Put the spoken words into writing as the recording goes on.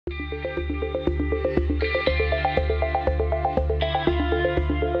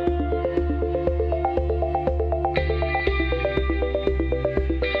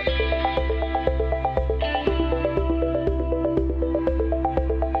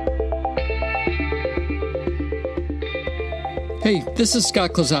Hey, this is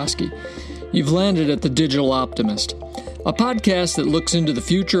Scott Klosowski. You've landed at The Digital Optimist, a podcast that looks into the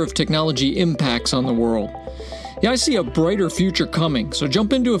future of technology impacts on the world. Yeah, I see a brighter future coming, so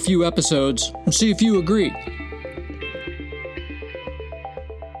jump into a few episodes and see if you agree.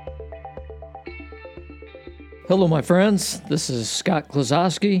 Hello, my friends. This is Scott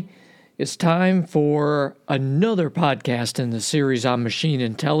Klosowski. It's time for another podcast in the series on machine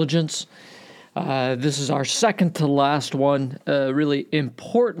intelligence. This is our second to last one, a really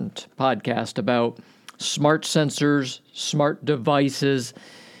important podcast about smart sensors, smart devices,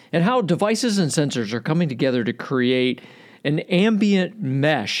 and how devices and sensors are coming together to create an ambient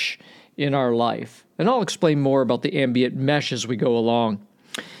mesh in our life. And I'll explain more about the ambient mesh as we go along.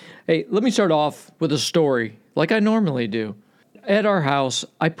 Hey, let me start off with a story, like I normally do. At our house,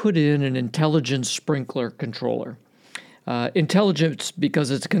 I put in an intelligent sprinkler controller. Intelligence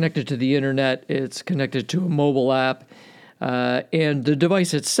because it's connected to the internet, it's connected to a mobile app, and the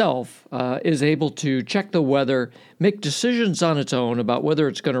device itself is able to check the weather, make decisions on its own about whether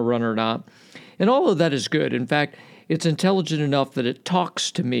it's going to run or not. And all of that is good. In fact, it's intelligent enough that it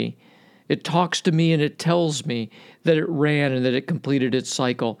talks to me. It talks to me and it tells me that it ran and that it completed its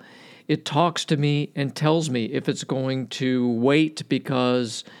cycle. It talks to me and tells me if it's going to wait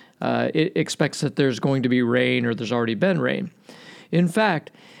because it expects that there's going to be rain or there's already been rain. In fact,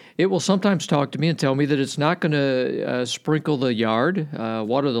 it will sometimes talk to me and tell me that it's not going to sprinkle the yard,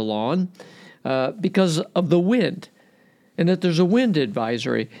 water the lawn, because of the wind, and that there's a wind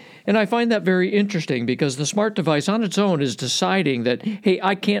advisory. And I find that very interesting because the smart device on its own is deciding that, hey,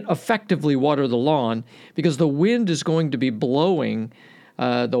 I can't effectively water the lawn because the wind is going to be blowing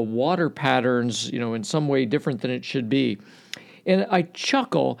the water patterns, in some way different than it should be. And I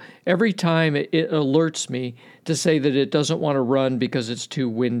chuckle every time it alerts me to say that it doesn't want to run because it's too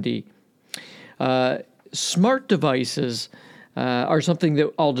windy. Smart devices are something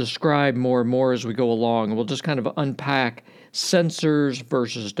that I'll describe more and more as we go along. We'll just kind of unpack sensors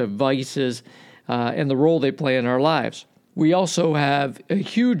versus devices and the role they play in our lives. We also have a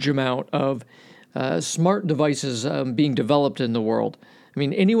huge amount of smart devices being developed in the world. I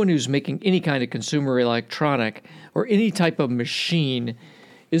mean, anyone who's making any kind of consumer electronic or any type of machine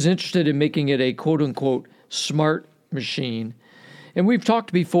is interested in making it a quote-unquote smart machine. And we've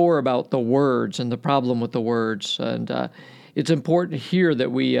talked before about the words and the problem with the words. And it's important here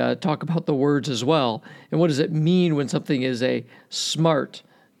that we talk about the words as well. And what does it mean when something is a smart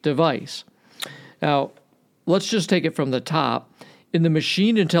device? Now, let's just take it from the top. In the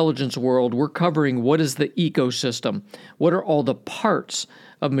machine intelligence world, we're covering what is the ecosystem. What are all the parts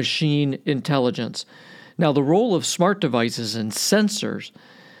of machine intelligence? Now, the role of smart devices and sensors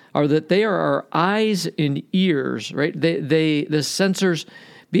are that they are our eyes and ears, right? The sensors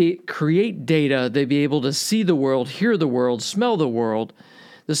create data. They be able to see the world, hear the world, smell the world,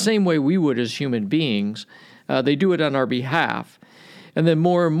 the same way we would as human beings. They do it on our behalf. And then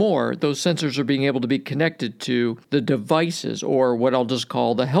more and more, those sensors are being able to be connected to the devices, or what I'll just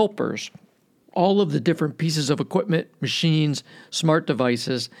call the helpers. All of the different pieces of equipment, machines, smart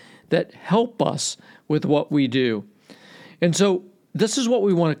devices that help us with what we do. And so this is what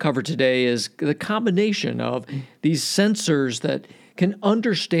we want to cover today, is the combination of these sensors that can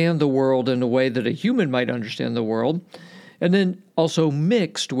understand the world in a way that a human might understand the world, and then also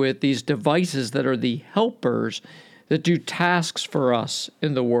mixed with these devices that are the helpers that do tasks for us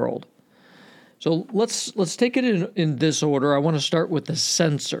in the world. So let's take it in this order. I want to start with the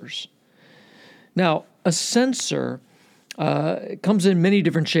sensors. Now, a sensor comes in many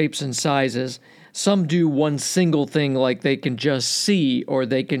different shapes and sizes. Some do one single thing, like they can just see or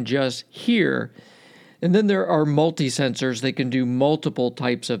they can just hear. And then there are multi-sensors. They can do multiple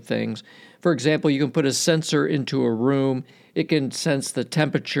types of things. For example, you can put a sensor into a room. It can sense the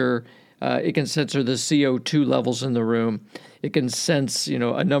temperature. It can sensor the CO2 levels in the room. It can sense,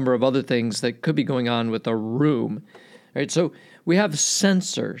 a number of other things that could be going on with a room. Right? So we have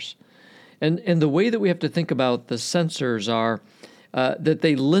sensors. And the way that we have to think about the sensors are that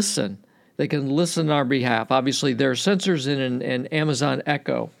they listen. They can listen on our behalf. Obviously, there are sensors in an Amazon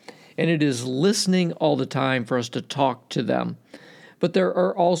Echo, and it is listening all the time for us to talk to them. But there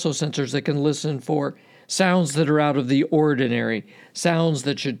are also sensors that can listen for sounds that are out of the ordinary, sounds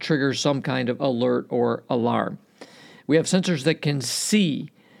that should trigger some kind of alert or alarm. We have sensors that can see,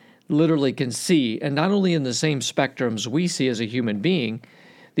 literally can see, and not only in the same spectrums we see as a human being,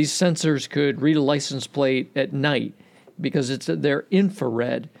 These sensors could read a license plate at night because they're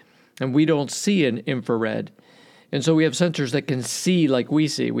infrared, and we don't see in infrared. And so we have sensors that can see like we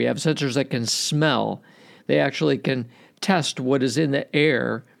see. We have sensors that can smell. They actually can test what is in the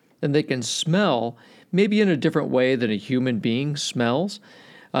air, and they can smell maybe in a different way than a human being smells,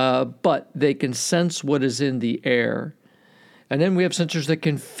 but they can sense what is in the air. And then we have sensors that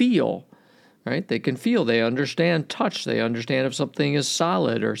can feel, right? They can feel. They understand touch. They understand if something is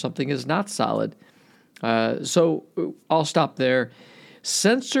solid or something is not solid. So I'll stop there.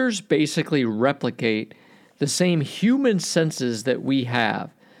 Sensors basically replicate the same human senses that we have.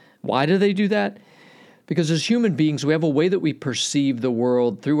 Why do they do that? Because as human beings, we have a way that we perceive the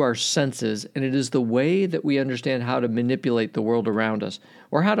world through our senses, and it is the way that we understand how to manipulate the world around us,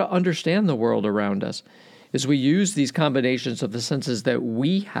 or how to understand the world around us, is we use these combinations of the senses that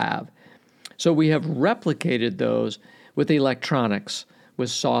we have. So we have replicated those with electronics, with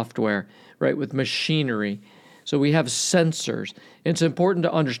software, right, with machinery. So we have sensors. It's important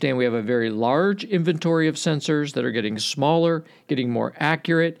to understand we have a very large inventory of sensors that are getting smaller, getting more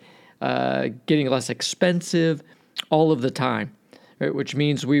accurate, getting less expensive all of the time, right? Which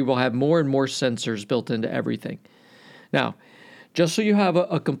means we will have more and more sensors built into everything. Now, just so you have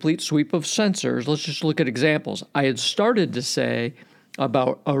a complete sweep of sensors, let's just look at examples. I had started to say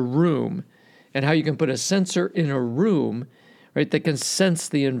about a room and how you can put a sensor in a room, right, that can sense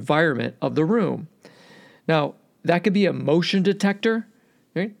the environment of the room. Now, that could be a motion detector,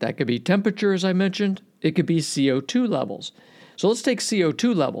 right? That could be temperature, as I mentioned. It could be CO2 levels. So let's take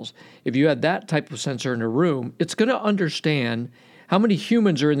CO2 levels. If you had that type of sensor in a room, it's going to understand how many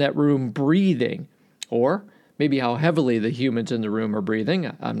humans are in that room breathing, or maybe how heavily the humans in the room are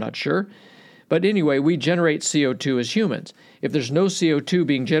breathing. I'm not sure. But anyway, we generate CO2 as humans. If there's no CO2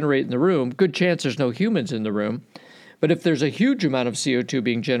 being generated in the room, good chance there's no humans in the room. But if there's a huge amount of CO2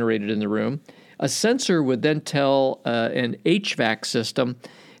 being generated in the room, a sensor would then tell an HVAC system,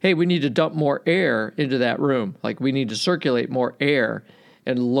 hey, we need to dump more air into that room. Like we need to circulate more air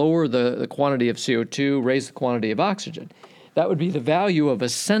and lower the quantity of CO2, raise the quantity of oxygen. That would be the value of a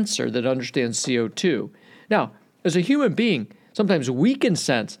sensor that understands CO2. Now, as a human being, sometimes we can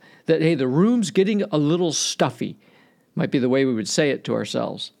sense that, hey, the room's getting a little stuffy. Might be the way we would say it to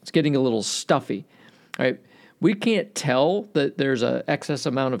ourselves. It's getting a little stuffy, right? We can't tell that there's an excess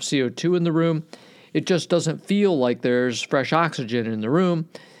amount of CO2 in the room. It just doesn't feel like there's fresh oxygen in the room.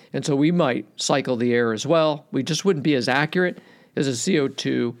 And so we might cycle the air as well. We just wouldn't be as accurate as a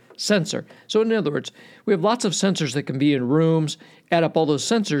CO2 sensor. So in other words, we have lots of sensors that can be in rooms. Add up all those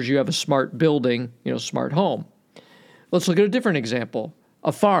sensors, you have a smart building, smart home. Let's look at a different example,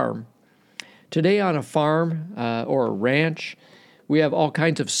 a farm. Today on a farm or a ranch, we have all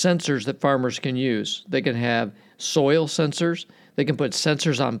kinds of sensors that farmers can use. They can have soil sensors. They can put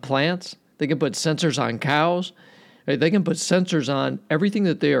sensors on plants. They can put sensors on cows. Right? They can put sensors on everything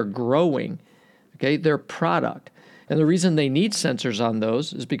that they are growing, okay, their product. And the reason they need sensors on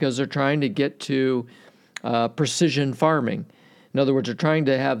those is because they're trying to get to precision farming. In other words, they're trying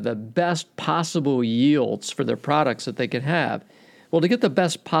to have the best possible yields for their products that they can have. Well, to get the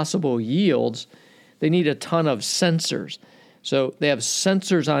best possible yields, they need a ton of sensors. So they have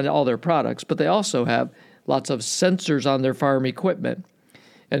sensors on all their products, but they also have lots of sensors on their farm equipment.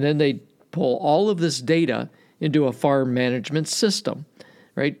 And then they pull all of this data into a farm management system,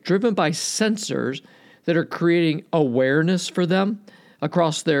 right? Driven by sensors that are creating awareness for them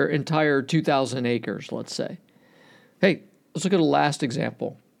across their entire 2,000 acres, let's say. Hey, let's look at a last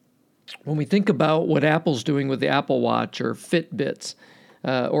example. When we think about what Apple's doing with the Apple Watch or Fitbits,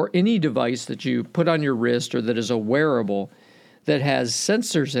 or any device that you put on your wrist or that is a wearable that has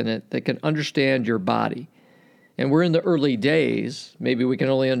sensors in it that can understand your body. And we're in the early days. Maybe we can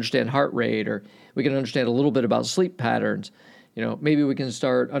only understand heart rate, or we can understand a little bit about sleep patterns. Maybe we can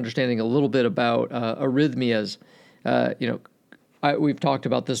start understanding a little bit about arrhythmias. We've talked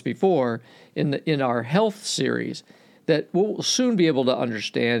about this before in our health series, that we'll soon be able to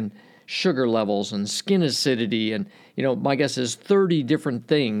understand sugar levels and skin acidity. And, my guess is 30 different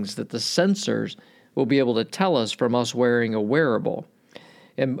things that the sensors will be able to tell us from us wearing a wearable.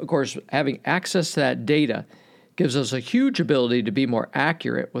 And of course, having access to that data gives us a huge ability to be more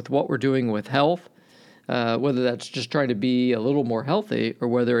accurate with what we're doing with health, whether that's just trying to be a little more healthy or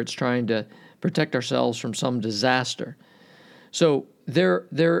whether it's trying to protect ourselves from some disaster. So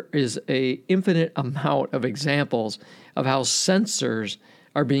there is an infinite amount of examples of how sensors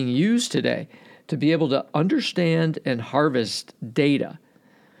are being used today to be able to understand and harvest data.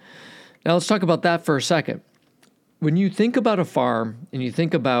 Now let's talk about that for a second. When you think about a farm and you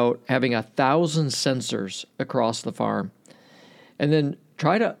think about having 1,000 sensors across the farm, and then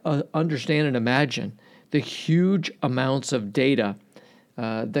try to understand and imagine the huge amounts of data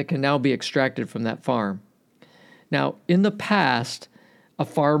that can now be extracted from that farm. Now, in the past, a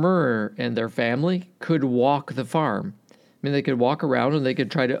farmer and their family could walk the farm. I mean, they could walk around and they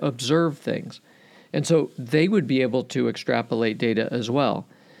could try to observe things. And so they would be able to extrapolate data as well.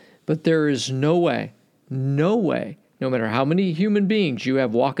 But there is no way, no matter how many human beings you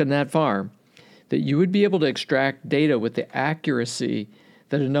have walking that farm, that you would be able to extract data with the accuracy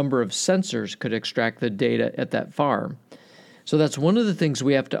that a number of sensors could extract the data at that farm. So that's one of the things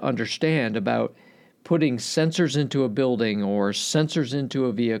we have to understand about putting sensors into a building or sensors into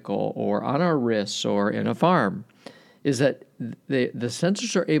a vehicle or on our wrists or in a farm, is that the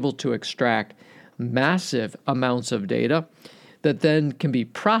sensors are able to extract massive amounts of data that then can be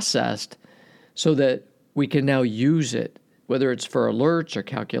processed so that we can now use it, whether it's for alerts or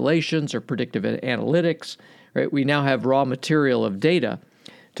calculations or predictive analytics, right? We now have raw material of data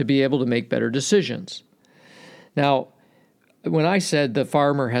to be able to make better decisions. Now, when I said the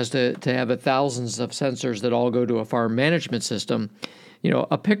farmer has to have thousands of sensors that all go to a farm management system,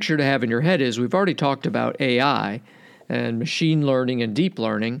 a picture to have in your head is we've already talked about AI and machine learning and deep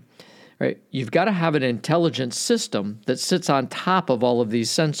learning, right? You've got to have an intelligent system that sits on top of all of these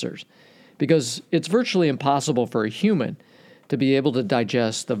sensors, because it's virtually impossible for a human to be able to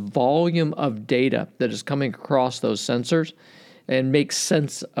digest the volume of data that is coming across those sensors and make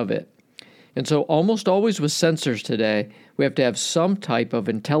sense of it. And so almost always with sensors today, we have to have some type of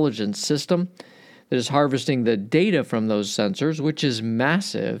intelligent system that is harvesting the data from those sensors, which is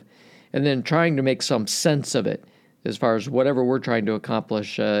massive, and then trying to make some sense of it as far as whatever we're trying to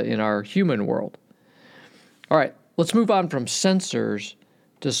accomplish in our human world. All right, let's move on from sensors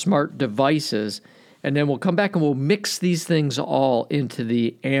to smart devices, and then we'll come back and we'll mix these things all into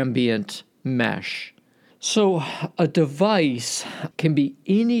the ambient mesh. So a device can be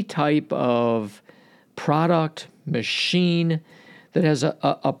any type of product, machine that has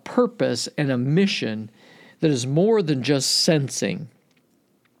a purpose and a mission that is more than just sensing.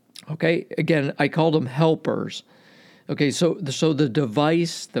 Okay, again, I called them helpers. Okay, so the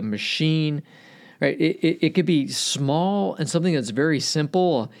device, the machine, right? It could be small and something that's very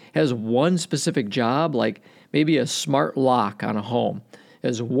simple, has one specific job, like maybe a smart lock on a home,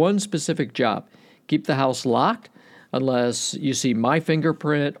 has one specific job. Keep the house locked unless you see my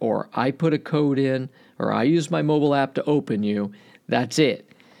fingerprint or I put a code in or I use my mobile app to open you. That's it,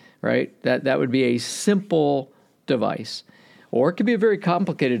 right? That would be a simple device. Or it could be a very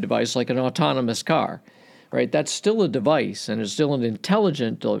complicated device like an autonomous car, right? That's still a device, and it's still an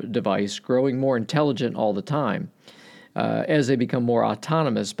intelligent device, growing more intelligent all the time as they become more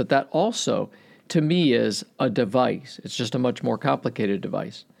autonomous. But that also, to me, is a device. It's just a much more complicated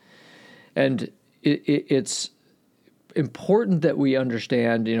device. And it's important that we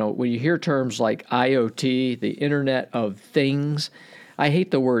understand, when you hear terms like IoT, the Internet of Things, I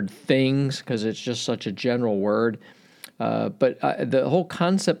hate the word things because it's just such a general word. But the whole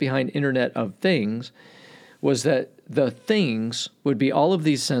concept behind Internet of Things was that the things would be all of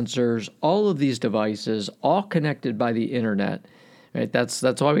these sensors, all of these devices, all connected by the Internet. Right? That's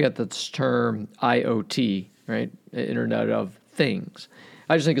why we got this term IoT, right? Internet of Things.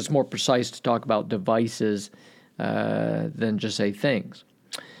 I just think it's more precise to talk about devices than just say things.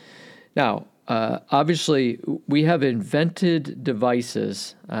 Now, obviously, we have invented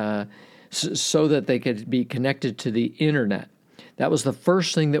devices so that they could be connected to the Internet. That was the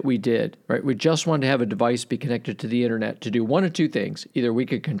first thing that we did, right? We just wanted to have a device be connected to the Internet to do one of two things. Either we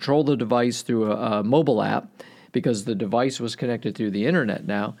could control the device through a mobile app because the device was connected through the Internet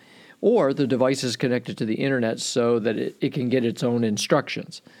now, or the device is connected to the Internet so that it can get its own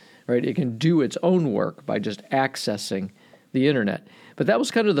instructions, right? It can do its own work by just accessing the Internet. But that was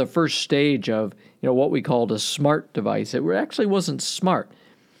kind of the first stage of what we called a smart device. It actually wasn't smart.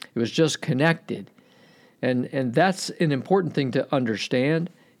 It was just connected. And that's an important thing to understand,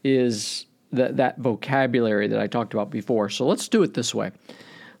 is that vocabulary that I talked about before. So let's do it this way.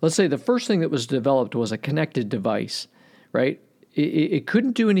 Let's say the first thing that was developed was a connected device, right? It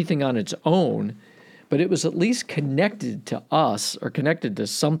couldn't do anything on its own, but it was at least connected to us or connected to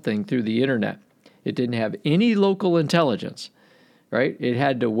something through the Internet. It didn't have any local intelligence, right? It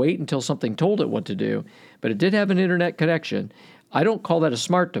had to wait until something told it what to do, but it did have an Internet connection. I don't call that a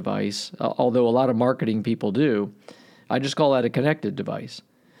smart device, although a lot of marketing people do. I just call that a connected device.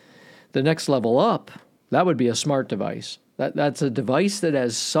 The next level up, that would be a smart device. That's a device that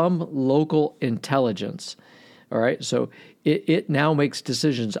has some local intelligence. All right, so it now makes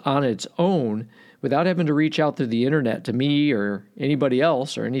decisions on its own without having to reach out through the Internet to me or anybody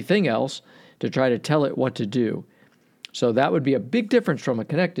else or anything else to try to tell it what to do. So that would be a big difference from a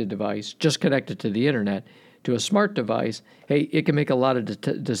connected device, just connected to the internet, to a smart device. Hey, it can make a lot of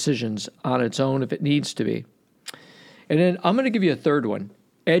decisions on its own if it needs to be. And then I'm going to give you a third one,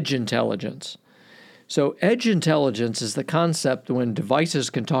 edge intelligence. So edge intelligence is the concept when devices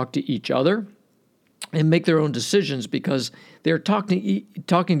can talk to each other and make their own decisions because they're talking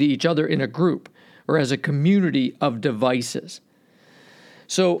to each other in a group or as a community of devices.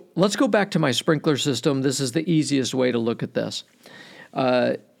 So let's go back to my sprinkler system. This is the easiest way to look at this.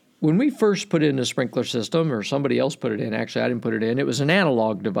 When we first put in a sprinkler system, or somebody else put it in, actually I didn't put it in, it was an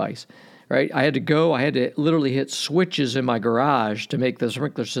analog device, right? I had to literally hit switches in my garage to make the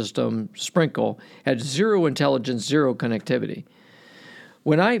sprinkler system sprinkle. It had zero intelligence, zero connectivity.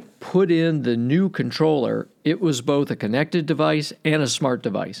 When I put in the new controller, it was both a connected device and a smart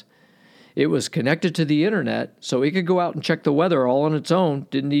device. It was connected to the internet, so it could go out and check the weather all on its own.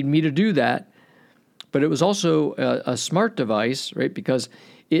 Didn't need me to do that. But it was also a smart device, right? Because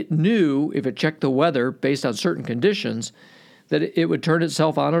it knew if it checked the weather based on certain conditions, that it would turn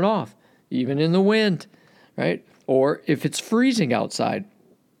itself on and off, even in the wind, right? Or if it's freezing outside,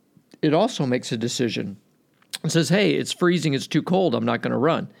 it also makes a decision. It says, hey, it's freezing, it's too cold, I'm not going to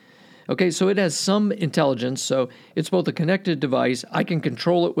run. Okay, so it has some intelligence, so it's both a connected device. I can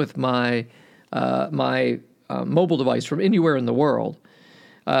control it with my mobile device from anywhere in the world,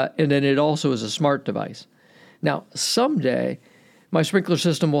 and then it also is a smart device. Now, someday, my sprinkler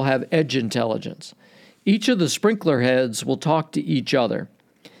system will have edge intelligence. Each of the sprinkler heads will talk to each other,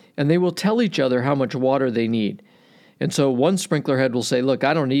 and they will tell each other how much water they need. And so one sprinkler head will say, look,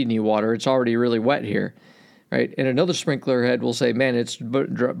 I don't need any water, it's already really wet here. Right, and another sprinkler head will say, man, it's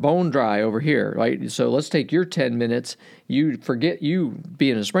bone dry over here, right? So let's take your 10 minutes, you forget you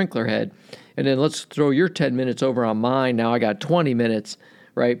being a sprinkler head, and then let's throw your 10 minutes over on mine. Now I got 20 minutes,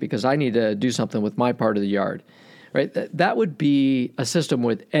 right, because I need to do something with my part of the yard, right? That would be a system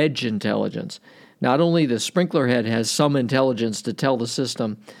with edge intelligence. Not only the sprinkler head has some intelligence to tell the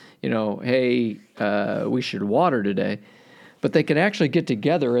system, hey, we should water today, but they can actually get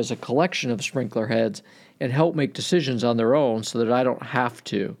together as a collection of sprinkler heads and help make decisions on their own so that I don't have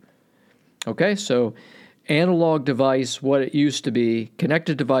to. Okay, so analog device, what it used to be,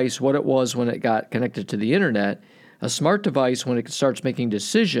 connected device, what it was when it got connected to the internet, a smart device when it starts making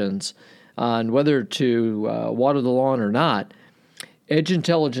decisions on whether to water the lawn or not. Edge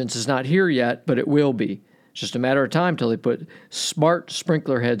intelligence is not here yet, but it will be. It's just a matter of time till they put smart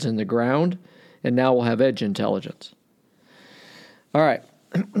sprinkler heads in the ground, and now we'll have edge intelligence. All right,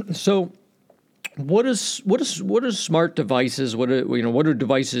 so what is smart devices? What do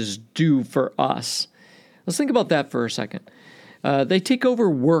devices do for us? Let's think about that for a second. They take over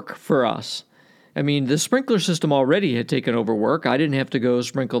work for us. I mean, the sprinkler system already had taken over work. I didn't have to go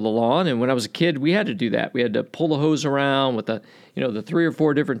sprinkle the lawn, and when I was a kid, we had to do that. We had to pull the hose around with the 3 or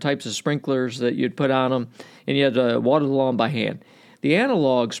 4 different types of sprinklers that you'd put on them, and you had to water the lawn by hand. The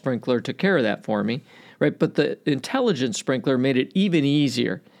analog sprinkler took care of that for me, right? But the intelligent sprinkler made it even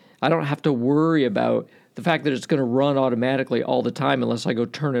easier. I don't have to worry about the fact that it's going to run automatically all the time unless I go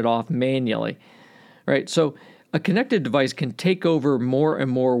turn it off manually, right? So a connected device can take over more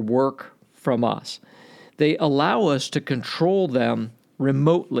and more work from us. They allow us to control them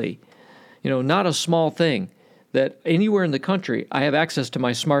remotely. Not a small thing that anywhere in the country, I have access to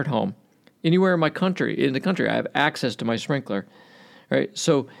my smart home. Anywhere in the country, I have access to my sprinkler, right?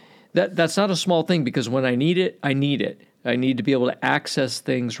 So that's not a small thing because when I need it, I need it. I need to be able to access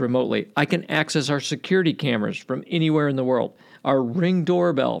things remotely. I can access our security cameras from anywhere in the world, our Ring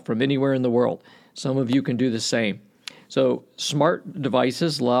doorbell from anywhere in the world. Some of you can do the same. So smart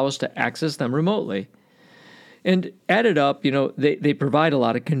devices allow us to access them remotely. And added up, they provide a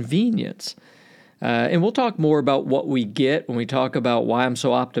lot of convenience. And we'll talk more about what we get when we talk about why I'm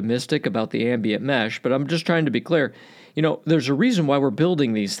so optimistic about the ambient mesh, but I'm just trying to be clear. There's a reason why we're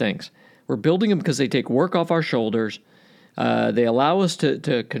building these things. We're building them because they take work off our shoulders. They allow us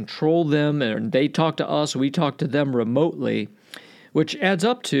to control them, and they talk to us, we talk to them remotely, which adds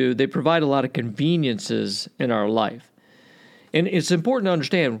up to they provide a lot of conveniences in our life. And it's important to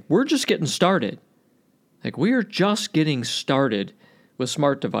understand, we're just getting started. We are just getting started with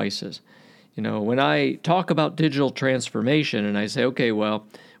smart devices. When I talk about digital transformation and I say, okay, well,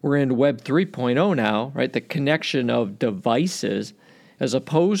 we're in Web 3.0 now, right? The connection of devices as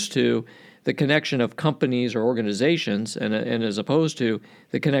opposed to the connection of companies or organizations and as opposed to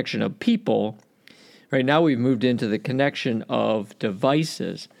the connection of people. Right now we've moved into the connection of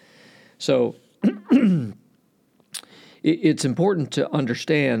devices. So it's important to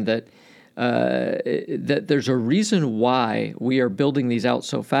understand that that there's a reason why we are building these out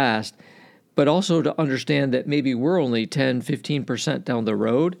so fast, but also to understand that maybe we're only 10, 15% down the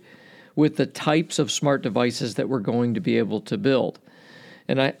road with the types of smart devices that we're going to be able to build.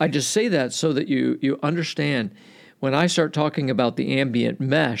 And I just say that so that you understand when I start talking about the ambient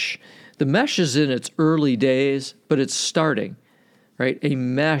mesh, the mesh is in its early days, but it's starting, right? A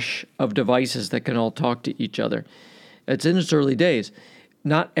mesh of devices that can all talk to each other. It's in its early days.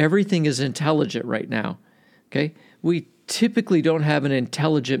 Not everything is intelligent right now, okay? We typically don't have an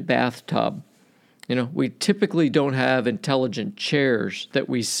intelligent bathtub. We typically don't have intelligent chairs that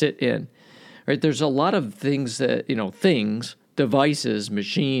we sit in, right? There's a lot of things that, devices,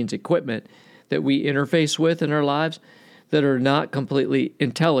 machines, equipment that we interface with in our lives that are not completely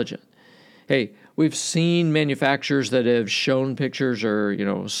intelligent. Hey, we've seen manufacturers that have shown pictures or,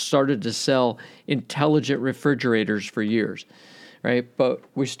 started to sell intelligent refrigerators for years, right? But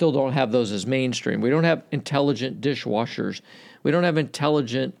we still don't have those as mainstream. We don't have intelligent dishwashers. We don't have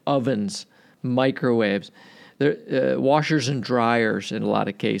intelligent ovens, microwaves, washers and dryers in a lot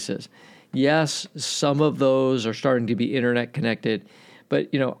of cases. Yes, some of those are starting to be internet connected, but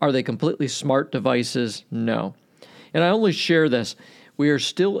are they completely smart devices? No. And I only share this. We are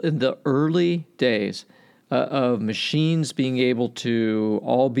still in the early days of machines being able to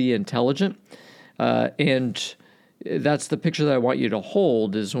all be intelligent. And that's the picture that I want you to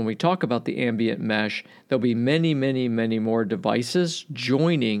hold is when we talk about the ambient mesh, there'll be many, many, many more devices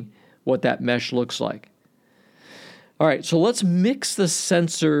joining what that mesh looks like. All right, so let's mix the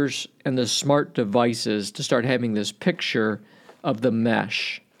sensors and the smart devices to start having this picture of the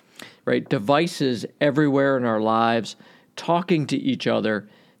mesh, right? Devices everywhere in our lives, talking to each other,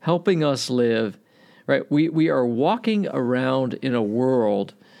 helping us live, right? We are walking around in a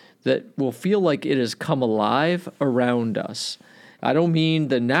world that will feel like it has come alive around us. I don't mean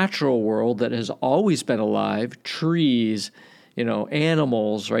the natural world that has always been alive, trees,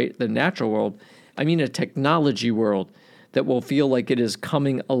 animals, right? The natural world. I mean a technology world that will feel like it is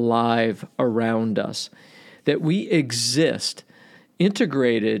coming alive around us, that we exist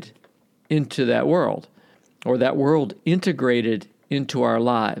integrated into that world, or that world integrated into our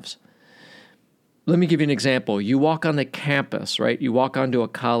lives. Let me give you an example. You walk on the campus, right? You walk onto a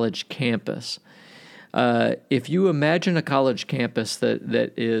college campus. If you imagine a college campus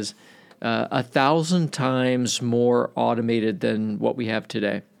that is 1,000 times more automated than what we have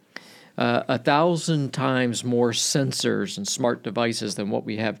today, 1,000 times more sensors and smart devices than what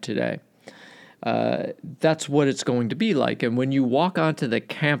we have today, that's what it's going to be like. And when you walk onto the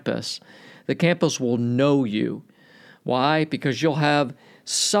campus will know you. Why? Because you'll have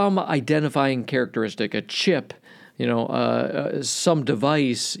some identifying characteristic, a chip, some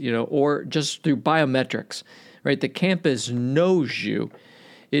device, or just through biometrics, right? The campus knows you.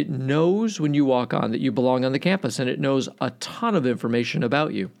 It knows when you walk on that you belong on the campus, and it knows a ton of information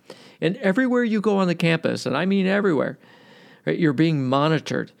about you. And everywhere you go on the campus, and I mean everywhere, right, you're being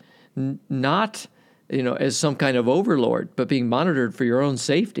monitored, not, as some kind of overlord, but being monitored for your own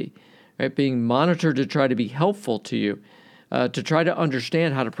safety, right? Being monitored to try to be helpful to you, to try to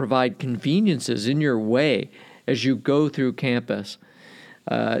understand how to provide conveniences in your way as you go through campus.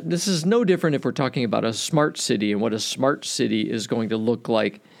 This is no different if we're talking about a smart city and what a smart city is going to look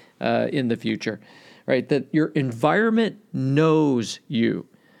like in the future, right? That your environment knows you.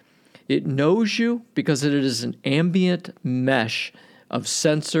 It knows you because it is an ambient mesh of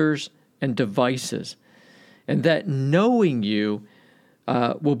sensors and devices. And that knowing you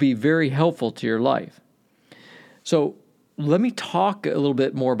will be very helpful to your life. So let me talk a little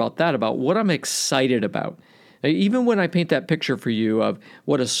bit more about that, about what I'm excited about. Even when I paint that picture for you of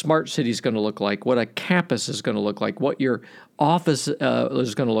what a smart city is going to look like, what a campus is going to look like, what your office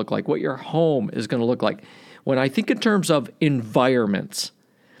is going to look like, what your home is going to look like, when I think in terms of environments,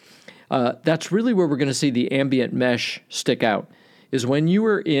 that's really where we're going to see the ambient mesh stick out, is when you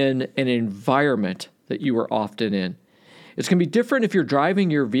are in an environment that you are often in. It's going to be different if you're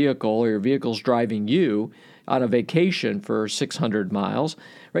driving your vehicle or your vehicle's driving you on a vacation for 600 miles,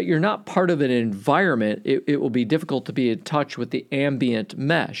 right? You're not part of an environment. It will be difficult to be in touch with the ambient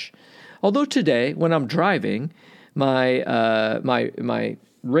mesh. Although today, when I'm driving, my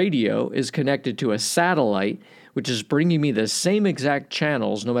radio is connected to a satellite, which is bringing me the same exact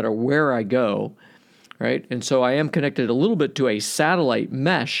channels no matter where I go, right? And so I am connected a little bit to a satellite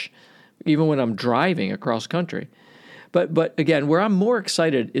mesh, even when I'm driving across country. But again, where I'm more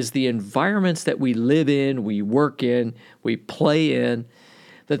excited is the environments that we live in, we work in, we play in,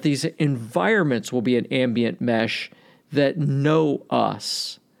 that these environments will be an ambient mesh that know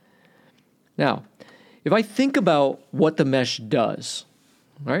us. Now, if I think about what the mesh does,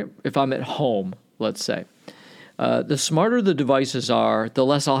 right? If I'm at home, let's say, The smarter the devices are, the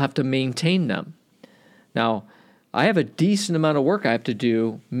less I'll have to maintain them. Now, I have a decent amount of work I have to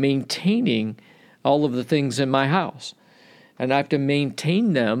do maintaining all of the things in my house. And I have to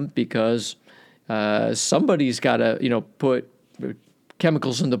maintain them because somebody's got to, put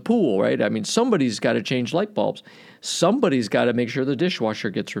chemicals in the pool, right? I mean, somebody's got to change light bulbs. Somebody's got to make sure the dishwasher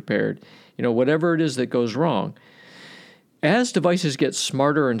gets repaired. Whatever it is that goes wrong. As devices get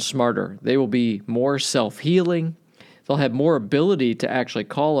smarter and smarter, they will be more self-healing. They'll have more ability to actually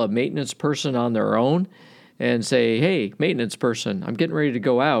call a maintenance person on their own and say, hey, maintenance person, I'm getting ready to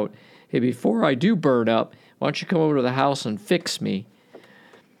go out. Hey, before I do burn up, why don't you come over to the house and fix me?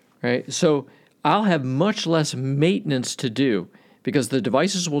 Right? So I'll have much less maintenance to do because the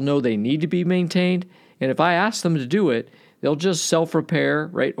devices will know they need to be maintained. And if I ask them to do it, they'll just self-repair,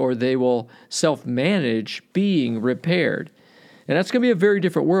 right? Or they will self-manage being repaired. And that's going to be a very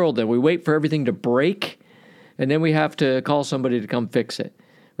different world than we wait for everything to break and then we have to call somebody to come fix it,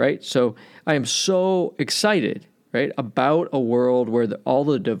 right? So I am so excited, right, about a world where all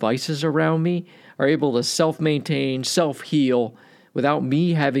the devices around me are able to self-maintain, self-heal without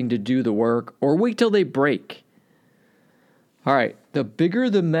me having to do the work or wait till they break. All right, the bigger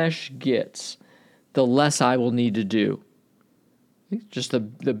the mesh gets, the less I will need to do. Just the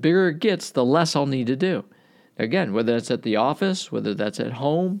bigger it gets, the less I'll need to do. Again, whether that's at the office, whether that's at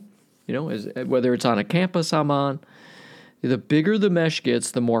home, whether it's on a campus I'm on, the bigger the mesh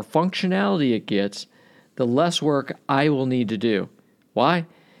gets, the more functionality it gets, the less work I will need to do. Why?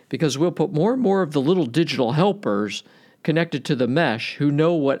 Because we'll put more and more of the little digital helpers connected to the mesh who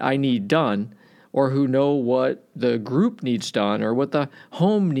know what I need done, or who know what the group needs done, or what the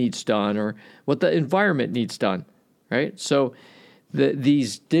home needs done, or what the environment needs done, right? So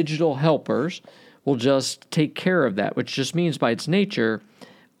these digital helpers will just take care of that, which just means by its nature,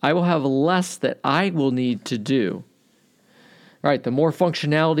 I will have less that I will need to do. All right, the more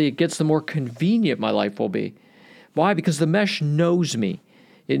functionality it gets, the more convenient my life will be. Why? Because the mesh knows me.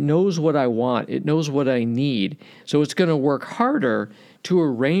 It knows what I want. It knows what I need. So it's going to work harder to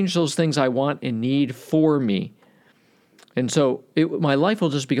arrange those things I want and need for me. And so my life will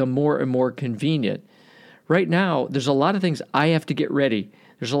just become more and more convenient. Right now, there's a lot of things I have to get ready.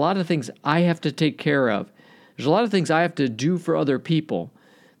 There's a lot of things I have to take care of. There's a lot of things I have to do for other people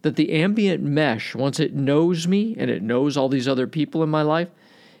that the ambient mesh, once it knows me and it knows all these other people in my life,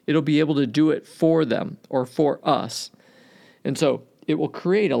 it'll be able to do it for them or for us. And so it will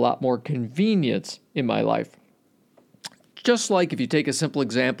create a lot more convenience in my life. Just like if you take a simple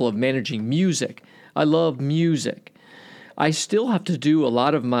example of managing music. I love music. I still have to do a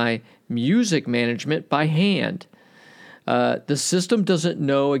lot of my music management by hand. The system doesn't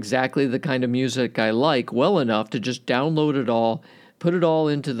know exactly the kind of music I like well enough to just download it all, put it all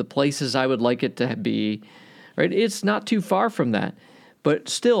into the places I would like it to be, right? It's not too far from that. But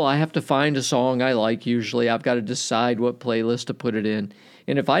still, I have to find a song I like usually. I've got to decide what playlist to put it in.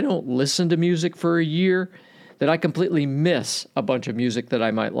 And if I don't listen to music for a year, then I completely miss a bunch of music that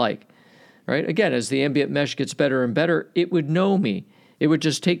I might like, right? Again, as the ambient mesh gets better and better, it would know me. It would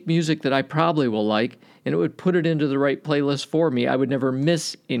just take music that I probably will like, and it would put it into the right playlist for me. I would never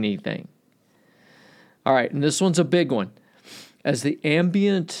miss anything. All right, and this one's a big one. As the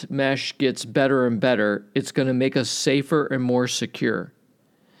ambient mesh gets better and better, it's going to make us safer and more secure.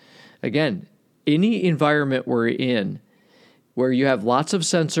 Again, any environment we're in where you have lots of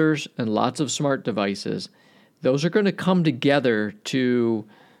sensors and lots of smart devices, those are going to come together to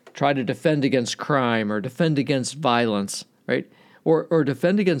try to defend against crime or defend against violence, right? Or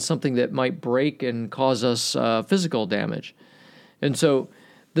defend against something that might break and cause us physical damage. And so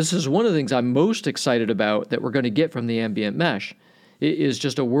this is one of the things I'm most excited about that we're going to get from the ambient mesh. It is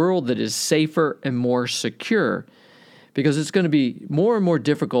just a world that is safer and more secure, because it's going to be more and more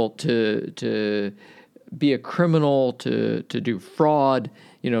difficult to be a criminal, to do fraud,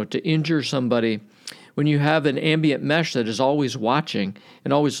 to injure somebody, when you have an ambient mesh that is always watching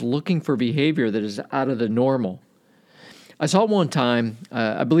and always looking for behavior that is out of the normal. I saw one time,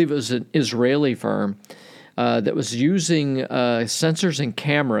 I believe it was an Israeli firm, that was using sensors and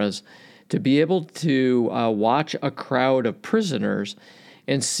cameras to be able to watch a crowd of prisoners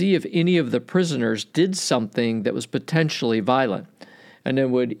and see if any of the prisoners did something that was potentially violent, and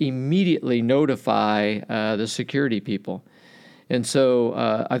then would immediately notify the security people. And so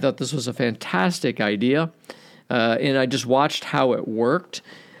I thought this was a fantastic idea, and I just watched how it worked.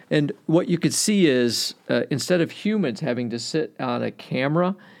 And what you could see is instead of humans having to sit on a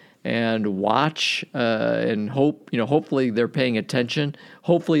camera and watch and hope, hopefully they're paying attention,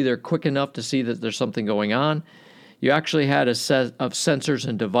 hopefully they're quick enough to see that there's something going on, you actually had a set of sensors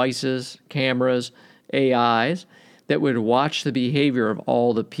and devices, cameras, AIs that would watch the behavior of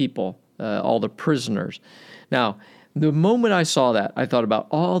all the people, all the prisoners. Now, the moment I saw that, I thought about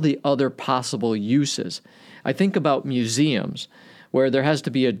all the other possible uses. I think about museums where there has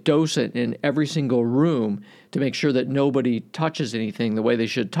to be a docent in every single room to make sure that nobody touches anything the way they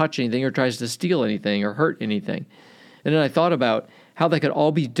should touch anything or tries to steal anything or hurt anything. And then I thought about how that could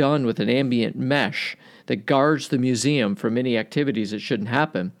all be done with an ambient mesh that guards the museum from any activities that shouldn't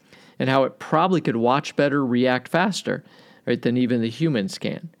happen, and how it probably could watch better, react faster, right, than even the humans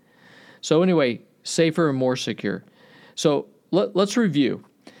can. So anyway, safer and more secure. So let's review.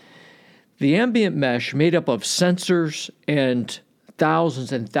 The ambient mesh made up of sensors and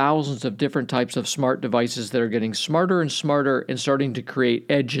thousands of different types of smart devices that are getting smarter and smarter and starting to create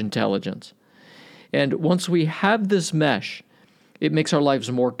edge intelligence. And once we have this mesh, it makes our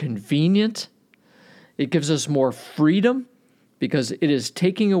lives more convenient. It gives us more freedom because it is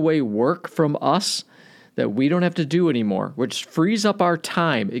taking away work from us that we don't have to do anymore, which frees up our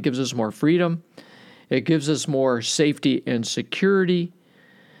time. It gives us more freedom. It gives us more safety and security.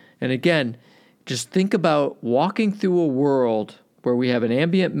 And again, just think about walking through a world where we have an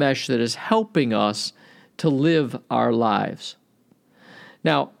ambient mesh that is helping us to live our lives.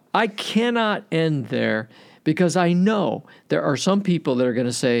 Now, I cannot end there because I know there are some people that are going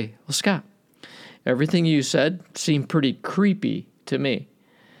to say, well, Scott, everything you said seemed pretty creepy to me.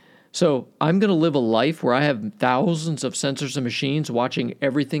 So I'm going to live a life where I have thousands of sensors and machines watching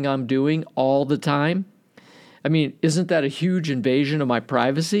everything I'm doing all the time. I mean, isn't that a huge invasion of my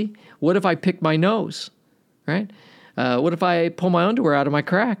privacy? What if I pick my nose, right? What if I pull my underwear out of my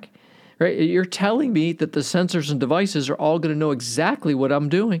crack, right? You're telling me that the sensors and devices are all going to know exactly what I'm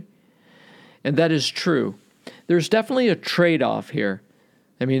doing. And that is true. There's definitely a trade-off here.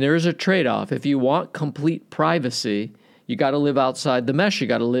 I mean, there is a trade-off. If you want complete privacy, you got to live outside the mesh. You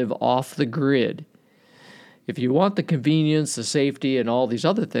got to live off the grid. If you want the convenience, the safety, and all these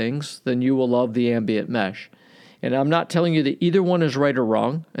other things, then you will love the ambient mesh. And I'm not telling you that either one is right or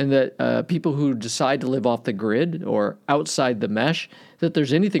wrong, and that people who decide to live off the grid or outside the mesh, that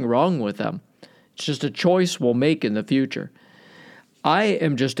there's anything wrong with them. It's just a choice we'll make in the future. I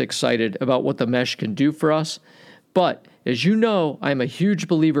am just excited about what the mesh can do for us. But as you know, I'm a huge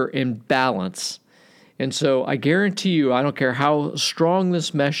believer in balance. And so I guarantee you, I don't care how strong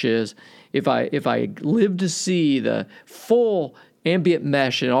this mesh is, if I live to see the full ambient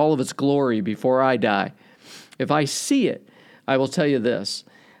mesh in all of its glory before I die, if I see it, I will tell you this: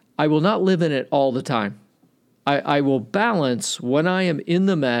 I will not live in it all the time. I will balance when I am in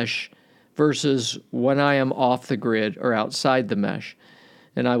the mesh versus when I am off the grid or outside the mesh.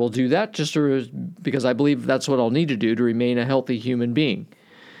 And I will do that just because I believe that's what I'll need to do to remain a healthy human being.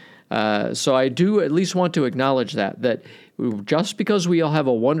 So I do at least want to acknowledge that just because we all have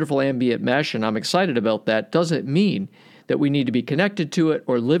a wonderful ambient mesh, and I'm excited about that, doesn't mean that we need to be connected to it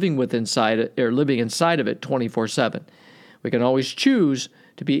or living inside it 24/7. We can always choose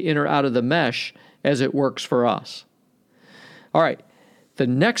to be in or out of the mesh as it works for us. All right, the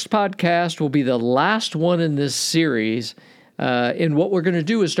next podcast will be the last one in this series. And what we're going to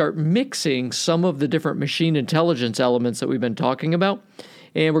do is start mixing some of the different machine intelligence elements that we've been talking about.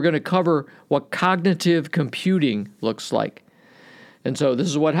 And we're going to cover what cognitive computing looks like. And so this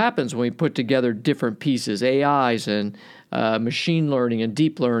is what happens when we put together different pieces, AIs and machine learning and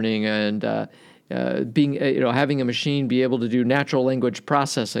deep learning and having a machine be able to do natural language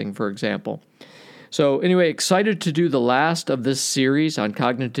processing, for example. So anyway, excited to do the last of this series on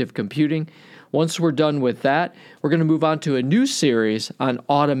cognitive computing. Once we're done with that, we're going to move on to a new series on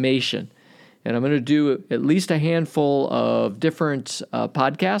automation. And I'm going to do at least a handful of different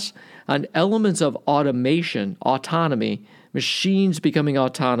podcasts on elements of automation, autonomy, machines becoming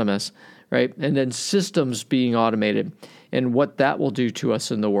autonomous, right? And then systems being automated and what that will do to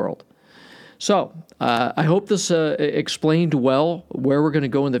us in the world. So I hope this explained well where we're going to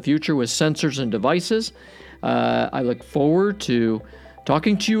go in the future with sensors and devices. I look forward to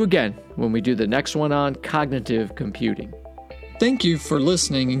talking to you again when we do the next one on cognitive computing. Thank you for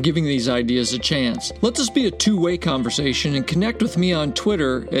listening and giving these ideas a chance. Let this be a two-way conversation and connect with me on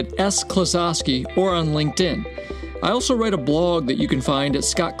Twitter at @sklosowski or on LinkedIn. I also write a blog that you can find at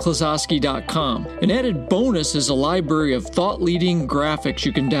scottklosowski.com. An added bonus is a library of thought-leading graphics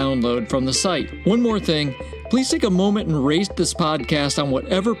you can download from the site. One more thing, please take a moment and rate this podcast on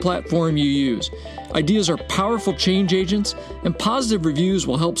whatever platform you use. Ideas are powerful change agents, and positive reviews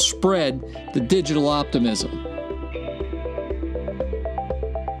will help spread the digital optimism.